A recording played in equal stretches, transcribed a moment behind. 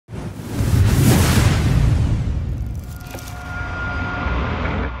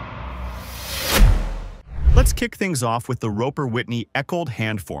Let's kick things off with the Roper Whitney ECKOLD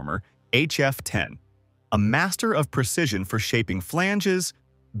Handformer HF10, a master of precision for shaping flanges,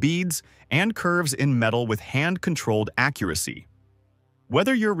 beads, and curves in metal with hand-controlled accuracy.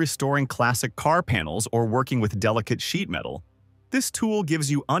 Whether you're restoring classic car panels or working with delicate sheet metal, this tool gives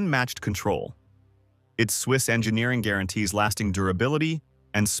you unmatched control. Its Swiss engineering guarantees lasting durability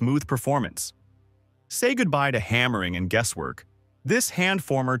and smooth performance. Say goodbye to hammering and guesswork. This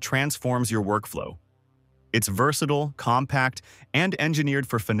handformer transforms your workflow. It's versatile, compact, and engineered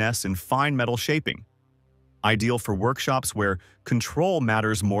for finesse in fine metal shaping. Ideal for workshops where control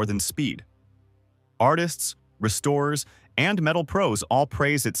matters more than speed. Artists, restorers, and metal pros all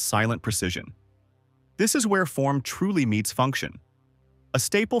praise its silent precision. This is where form truly meets function. A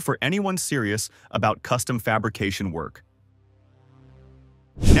staple for anyone serious about custom fabrication work.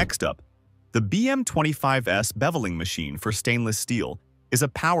 Next up, the BM25S beveling machine for stainless steel is a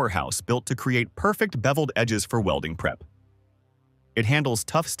powerhouse built to create perfect beveled edges for welding prep. It handles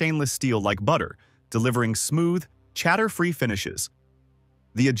tough stainless steel like butter, delivering smooth, chatter-free finishes.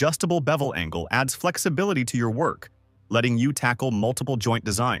 The adjustable bevel angle adds flexibility to your work, letting you tackle multiple joint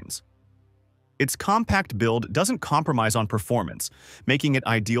designs. Its compact build doesn't compromise on performance, making it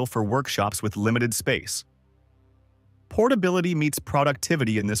ideal for workshops with limited space. Portability meets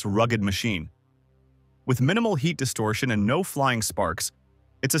productivity in this rugged machine. With minimal heat distortion and no flying sparks,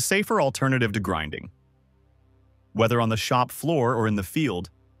 it's a safer alternative to grinding. Whether on the shop floor or in the field,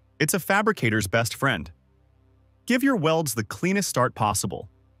 it's a fabricator's best friend. Give your welds the cleanest start possible.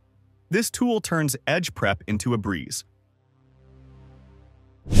 This tool turns edge prep into a breeze.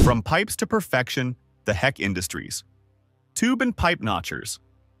 From pipes to perfection, the Hec Industries Tube and Pipe Notchers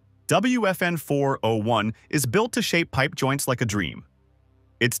WFN401 is built to shape pipe joints like a dream.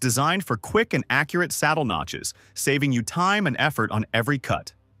 It's designed for quick and accurate saddle notches, saving you time and effort on every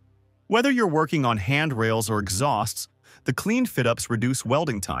cut. Whether you're working on handrails or exhausts, the clean fit-ups reduce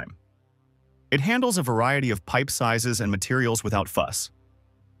welding time. It handles a variety of pipe sizes and materials without fuss.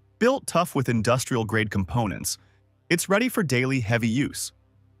 Built tough with industrial-grade components, it's ready for daily heavy use.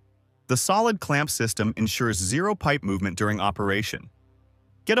 The solid clamp system ensures zero pipe movement during operation.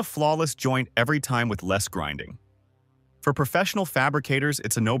 Get a flawless joint every time with less grinding. For professional fabricators,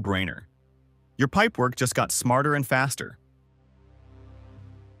 it's a no-brainer. Your pipework just got smarter and faster.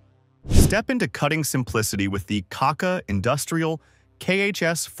 Step into cutting simplicity with the Kaka Industrial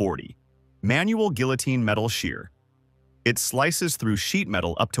KHS40 manual guillotine metal shear. It slices through sheet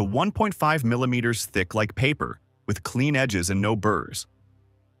metal up to 1.5 millimeters thick like paper, with clean edges and no burrs.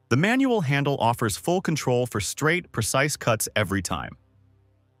 The manual handle offers full control for straight, precise cuts every time.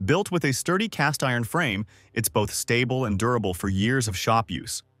 Built with a sturdy cast iron frame, it's both stable and durable for years of shop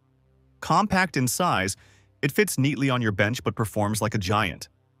use. Compact in size, it fits neatly on your bench but performs like a giant.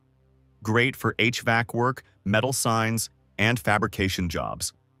 Great for HVAC work, metal signs, and fabrication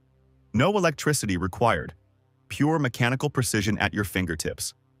jobs. No electricity required. Pure mechanical precision at your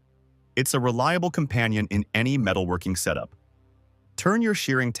fingertips. It's a reliable companion in any metalworking setup. Turn your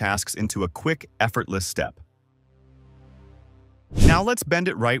shearing tasks into a quick, effortless step. Now let's bend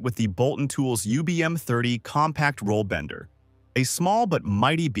it right with the Bolton Tools UBM30 Compact Roll Bender. A small but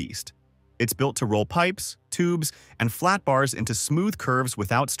mighty beast. It's built to roll pipes, tubes, and flat bars into smooth curves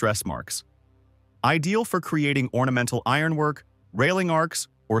without stress marks. Ideal for creating ornamental ironwork, railing arcs,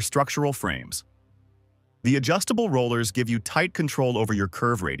 or structural frames. The adjustable rollers give you tight control over your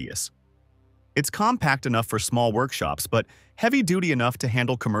curve radius. It's compact enough for small workshops, but heavy-duty enough to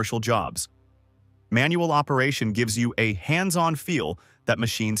handle commercial jobs. Manual operation gives you a hands-on feel that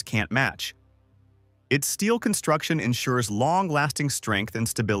machines can't match. Its steel construction ensures long-lasting strength and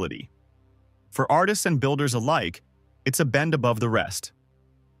stability. For artists and builders alike, it's a bend above the rest.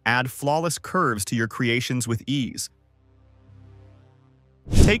 Add flawless curves to your creations with ease.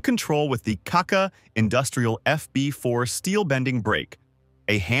 Take control with the Kaka Industrial FB4 steel bending brake,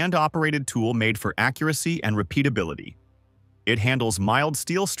 a hand-operated tool made for accuracy and repeatability. It handles mild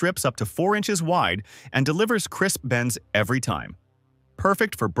steel strips up to 4 inches wide and delivers crisp bends every time.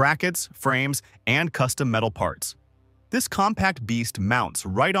 Perfect for brackets, frames, and custom metal parts. This compact beast mounts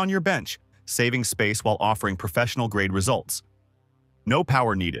right on your bench, saving space while offering professional-grade results. No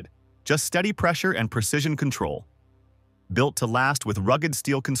power needed, just steady pressure and precision control. Built to last with rugged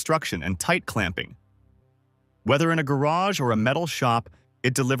steel construction and tight clamping. Whether in a garage or a metal shop,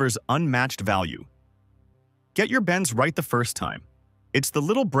 it delivers unmatched value. Get your bends right the first time. It's the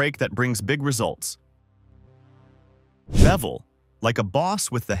little break that brings big results. Bevel, like a boss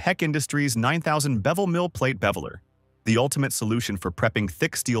with the Hec Industries 9000 Bevel Mill Plate Beveler, the ultimate solution for prepping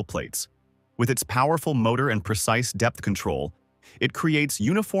thick steel plates. With its powerful motor and precise depth control, it creates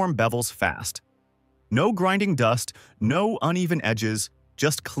uniform bevels fast. No grinding dust, no uneven edges,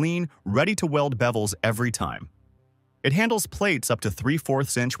 just clean, ready-to-weld bevels every time. It handles plates up to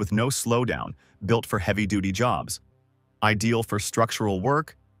 3/4 inch with no slowdown, built for heavy-duty jobs. Ideal for structural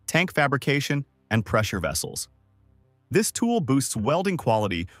work, tank fabrication, and pressure vessels. This tool boosts welding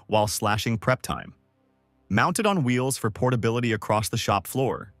quality while slashing prep time. Mounted on wheels for portability across the shop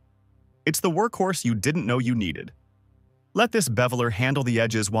floor. It's the workhorse you didn't know you needed. Let this beveler handle the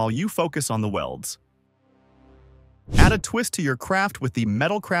edges while you focus on the welds. Add a twist to your craft with the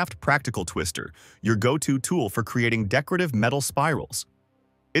Metalcraft Practical Twister, your go-to tool for creating decorative metal spirals.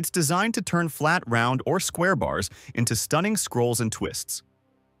 It's designed to turn flat, round, or square bars into stunning scrolls and twists.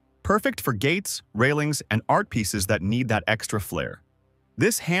 Perfect for gates, railings, and art pieces that need that extra flair.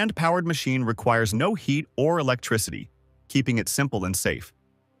 This hand-powered machine requires no heat or electricity, keeping it simple and safe.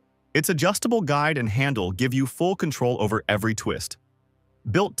 Its adjustable guide and handle give you full control over every twist.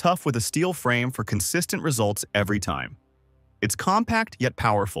 Built tough with a steel frame for consistent results every time. It's compact yet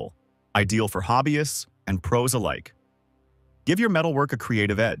powerful, ideal for hobbyists and pros alike. Give your metalwork a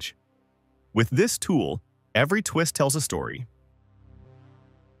creative edge. With this tool, every twist tells a story.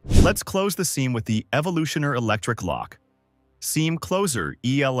 Let's close the seam with the Evolutioner Electric Lock. Seam Closer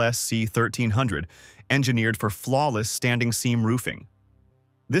ELSC 1300, engineered for flawless standing seam roofing.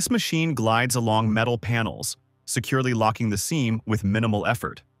 This machine glides along metal panels, securely locking the seam with minimal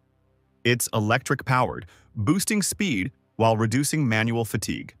effort. It's electric-powered, boosting speed while reducing manual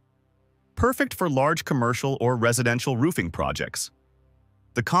fatigue. Perfect for large commercial or residential roofing projects.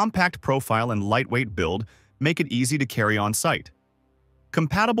 The compact profile and lightweight build make it easy to carry on site.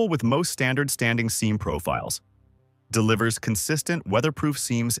 Compatible with most standard standing seam profiles. Delivers consistent, weatherproof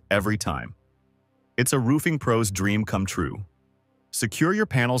seams every time. It's a roofing pro's dream come true. Secure your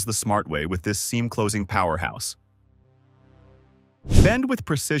panels the smart way with this seam-closing powerhouse. Bend with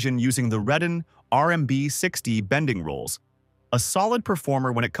precision using the Redin RMBB60 bending rolls, a solid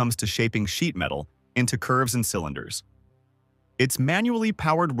performer when it comes to shaping sheet metal into curves and cylinders. Its manually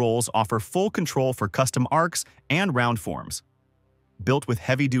powered rolls offer full control for custom arcs and round forms. Built with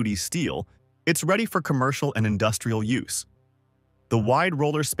heavy-duty steel, it's ready for commercial and industrial use. The wide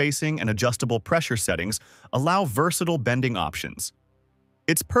roller spacing and adjustable pressure settings allow versatile bending options.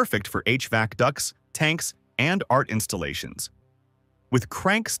 It's perfect for HVAC ducts, tanks, and art installations. With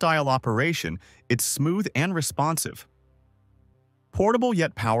crank-style operation, it's smooth and responsive. Portable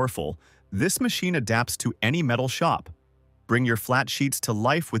yet powerful, this machine adapts to any metal shop. Bring your flat sheets to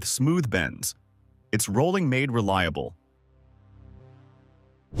life with smooth bends. It's rolling made reliable.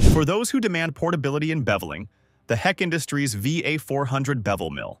 For those who demand portability and beveling, the Hec Industries VA400 Bevel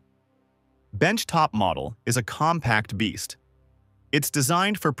Mill. Benchtop model is a compact beast. It's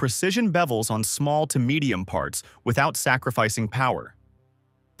designed for precision bevels on small to medium parts without sacrificing power.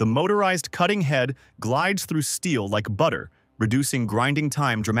 The motorized cutting head glides through steel like butter, reducing grinding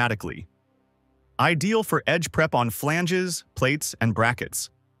time dramatically. Ideal for edge prep on flanges, plates, and brackets.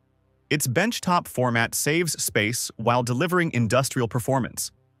 Its benchtop format saves space while delivering industrial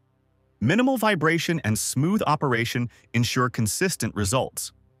performance. Minimal vibration and smooth operation ensure consistent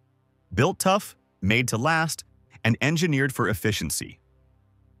results. Built tough, made to last, and engineered for efficiency.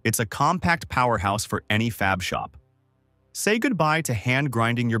 It's a compact powerhouse for any fab shop. Say goodbye to hand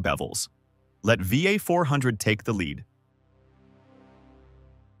grinding your bevels. Let VA400 take the lead.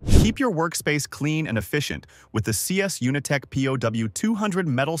 Keep your workspace clean and efficient with the CSUCH POW200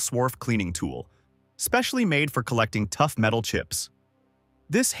 Metal Swarf Cleaning Tool, specially made for collecting tough metal chips.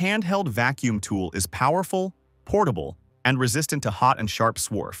 This handheld vacuum tool is powerful, portable, and resistant to hot and sharp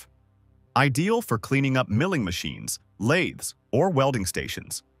swarf. Ideal for cleaning up milling machines, lathes, or welding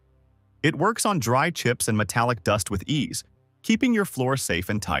stations. It works on dry chips and metallic dust with ease, keeping your floor safe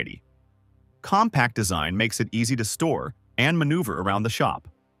and tidy. Compact design makes it easy to store and maneuver around the shop.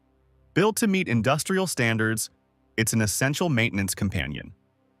 Built to meet industrial standards, it's an essential maintenance companion.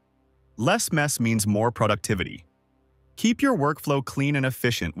 Less mess means more productivity. Keep your workflow clean and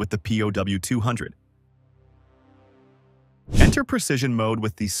efficient with the POW200. Enter precision mode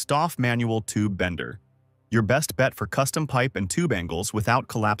with the Stoff Manual Tube Bender, your best bet for custom pipe and tube angles without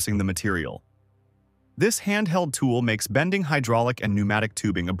collapsing the material. This handheld tool makes bending hydraulic and pneumatic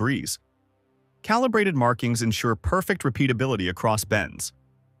tubing a breeze. Calibrated markings ensure perfect repeatability across bends.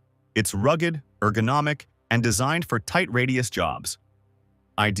 It's rugged, ergonomic, and designed for tight radius jobs.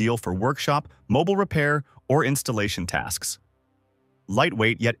 Ideal for workshop, mobile repair, or installation tasks.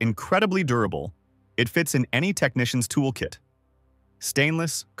 Lightweight yet incredibly durable, it fits in any technician's toolkit.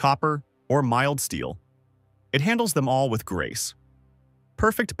 Stainless, copper, or mild steel. It handles them all with grace.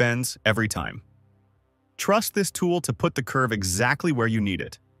 Perfect bends every time. Trust this tool to put the curve exactly where you need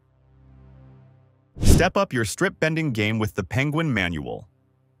it. Step up your strip bending game with the Penguin Manual.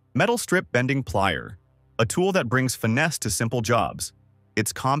 Metal Strip Bending Plier, a tool that brings finesse to simple jobs.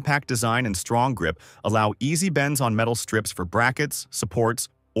 Its compact design and strong grip allow easy bends on metal strips for brackets, supports,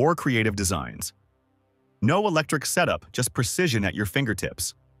 or creative designs. No electric setup, just precision at your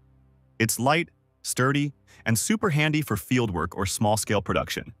fingertips. It's light, sturdy, and super handy for fieldwork or small-scale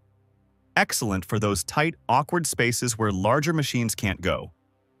production. Excellent for those tight, awkward spaces where larger machines can't go.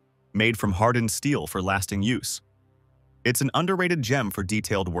 Made from hardened steel for lasting use. It's an underrated gem for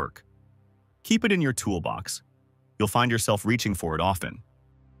detailed work. Keep it in your toolbox. You'll find yourself reaching for it often.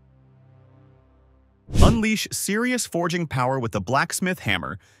 Unleash serious forging power with the Blacksmith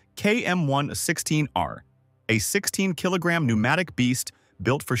Hammer KM116R, a 16-kilogram pneumatic beast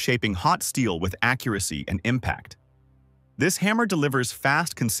built for shaping hot steel with accuracy and impact. This hammer delivers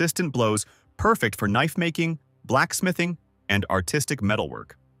fast, consistent blows perfect for knife making, blacksmithing, and artistic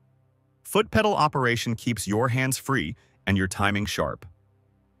metalwork. Foot pedal operation keeps your hands free and your timing sharp.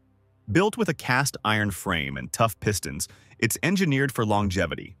 Built with a cast iron frame and tough pistons, it's engineered for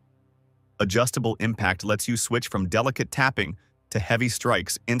longevity. Adjustable impact lets you switch from delicate tapping to heavy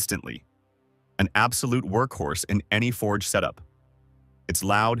strikes instantly. An absolute workhorse in any forge setup. It's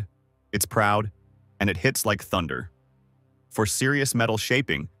loud, it's proud, and it hits like thunder. For serious metal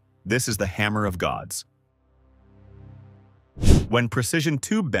shaping, this is the hammer of gods. When precision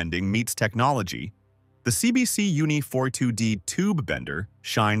tube bending meets technology, the CBC Uni 42D tube bender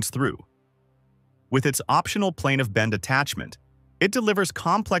shines through. With its optional plane of bend attachment, it delivers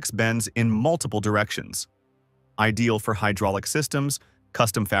complex bends in multiple directions. Ideal for hydraulic systems,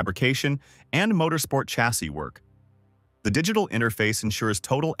 custom fabrication, and motorsport chassis work. The digital interface ensures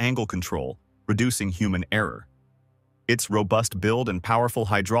total angle control, reducing human error. Its robust build and powerful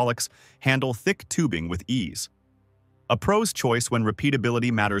hydraulics handle thick tubing with ease. A pro's choice when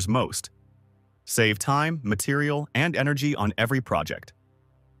repeatability matters most. Save time, material, and energy on every project.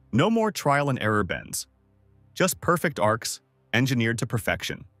 No more trial and error bends. Just perfect arcs, engineered to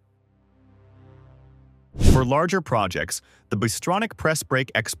perfection. For larger projects, the Bystronic Press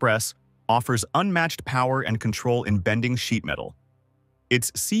Brake Express offers unmatched power and control in bending sheet metal.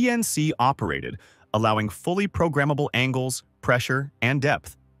 It's CNC operated, allowing fully programmable angles, pressure, and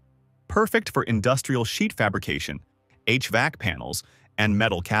depth. Perfect for industrial sheet fabrication, HVAC panels, and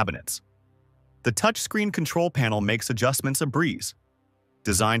metal cabinets. The touchscreen control panel makes adjustments a breeze.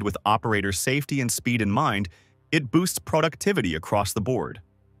 Designed with operator safety and speed in mind, it boosts productivity across the board.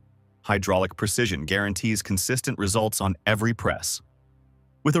 Hydraulic precision guarantees consistent results on every press.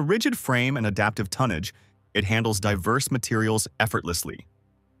 With a rigid frame and adaptive tonnage, it handles diverse materials effortlessly.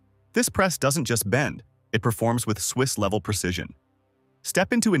 This press doesn't just bend, it performs with Swiss-level precision.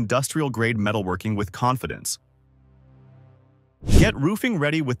 Step into industrial-grade metalworking with confidence. Get roofing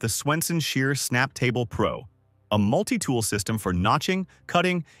ready with the Swenson Shear Snap Table Pro, a multi-tool system for notching,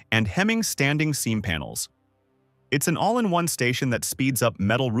 cutting, and hemming standing seam panels. It's an all-in-one station that speeds up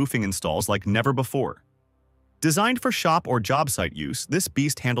metal roofing installs like never before. Designed for shop or job site use, this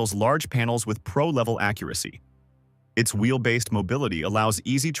beast handles large panels with pro-level accuracy. Its wheel-based mobility allows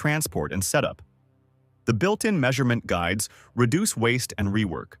easy transport and setup. The built-in measurement guides reduce waste and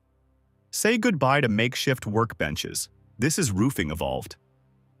rework. Say goodbye to makeshift workbenches. This is roofing evolved.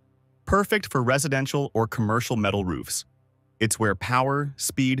 Perfect for residential or commercial metal roofs. It's where power,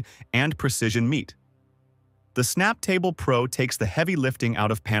 speed, and precision meet. The Snap Table Pro takes the heavy lifting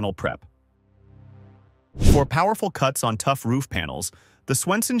out of panel prep. For powerful cuts on tough roof panels, the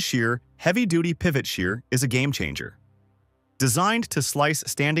Swenson Shear Heavy-Duty Pivot Shear is a game-changer. Designed to slice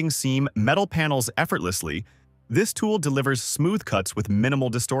standing seam metal panels effortlessly, this tool delivers smooth cuts with minimal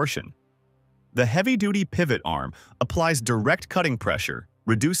distortion. The heavy-duty pivot arm applies direct cutting pressure,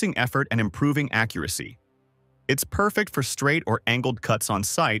 reducing effort and improving accuracy. It's perfect for straight or angled cuts on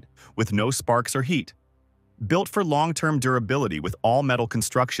site with no sparks or heat. Built for long-term durability with all-metal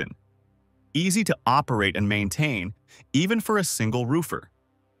construction. Easy to operate and maintain, even for a single roofer.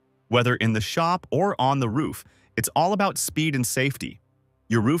 Whether in the shop or on the roof, it's all about speed and safety.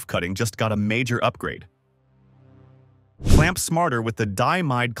 Your roof cutting just got a major upgrade. Clamp smarter with the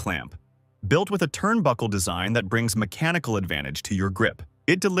Diide Clamp. Built with a turnbuckle design that brings mechanical advantage to your grip.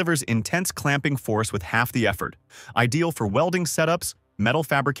 It delivers intense clamping force with half the effort, ideal for welding setups, metal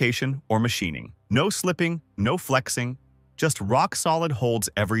fabrication, or machining. No slipping, no flexing, just rock-solid holds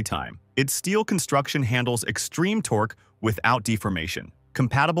every time. Its steel construction handles extreme torque without deformation.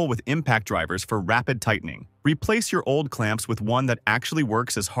 Compatible with impact drivers for rapid tightening. Replace your old clamps with one that actually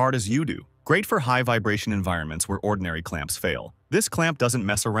works as hard as you do. Great for high-vibration environments where ordinary clamps fail. This clamp doesn't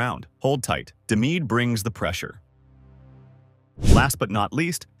mess around. Hold tight. Diide brings the pressure. Last but not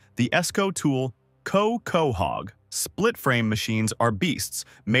least, the ESCO tool COHOG. Split frame machines are beasts,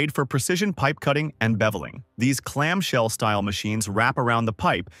 made for precision pipe cutting and beveling. These clamshell-style machines wrap around the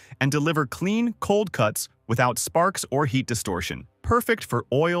pipe and deliver clean, cold cuts without sparks or heat distortion. Perfect for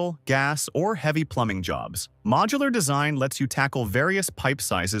oil, gas, or heavy plumbing jobs. Modular design lets you tackle various pipe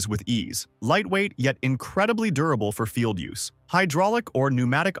sizes with ease. Lightweight yet incredibly durable for field use. Hydraulic or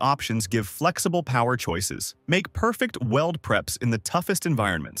pneumatic options give flexible power choices. Make perfect weld preps in the toughest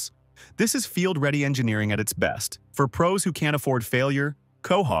environments. This is field-ready engineering at its best. For pros who can't afford failure,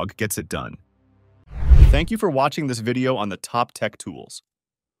 COHOG gets it done. Thank you for watching this video on the top tech tools.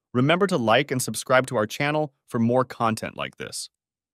 Remember to like and subscribe to our channel for more content like this.